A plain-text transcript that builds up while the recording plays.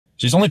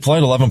She's only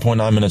played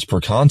 11.9 minutes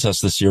per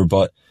contest this year,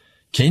 but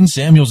Qadence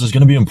Samuels is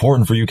going to be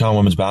important for UConn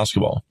women's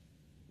basketball.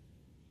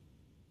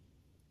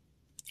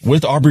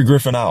 With Aubrey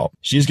Griffin out,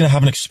 she's going to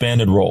have an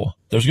expanded role.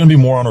 There's going to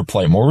be more on her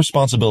plate, more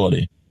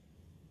responsibility.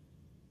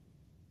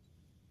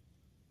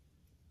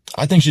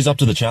 I think she's up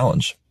to the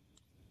challenge.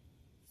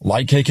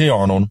 Like KK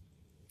Arnold,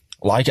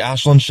 like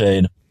Ashlyn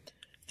Shade,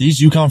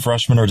 these UConn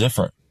freshmen are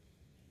different.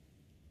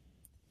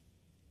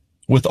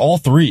 With all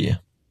three,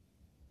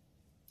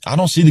 I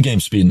don't see the game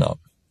speeding up.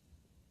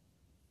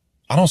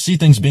 I don't see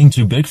things being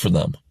too big for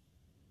them.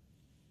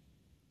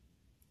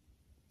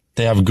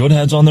 They have good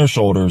heads on their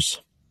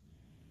shoulders.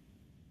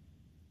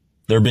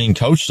 They're being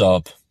coached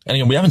up. And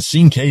again, we haven't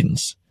seen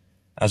Qadence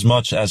as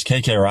much as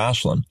KK or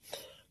Ashlyn.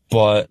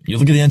 But you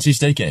look at the NC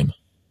State game.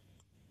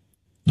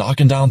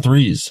 Knocking down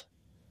threes.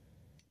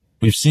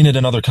 We've seen it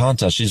in other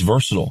contests. She's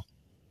versatile.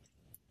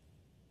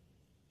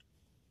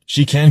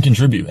 She can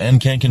contribute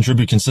and can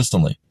contribute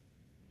consistently.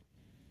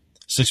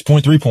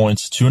 6.3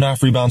 points,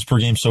 2.5 rebounds per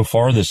game so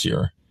far this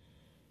year,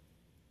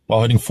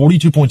 while hitting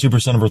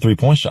 42.2% of her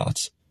three-point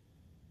shots.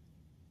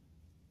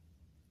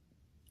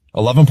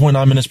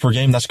 11.9 minutes per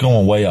game, that's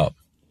going way up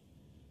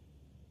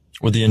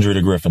with the injury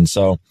to Griffin.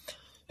 So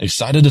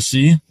excited to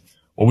see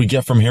what we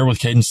get from here with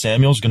Qadence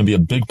Samuels. Going to be a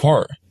big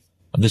part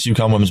of this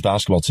UConn women's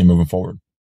basketball team moving forward.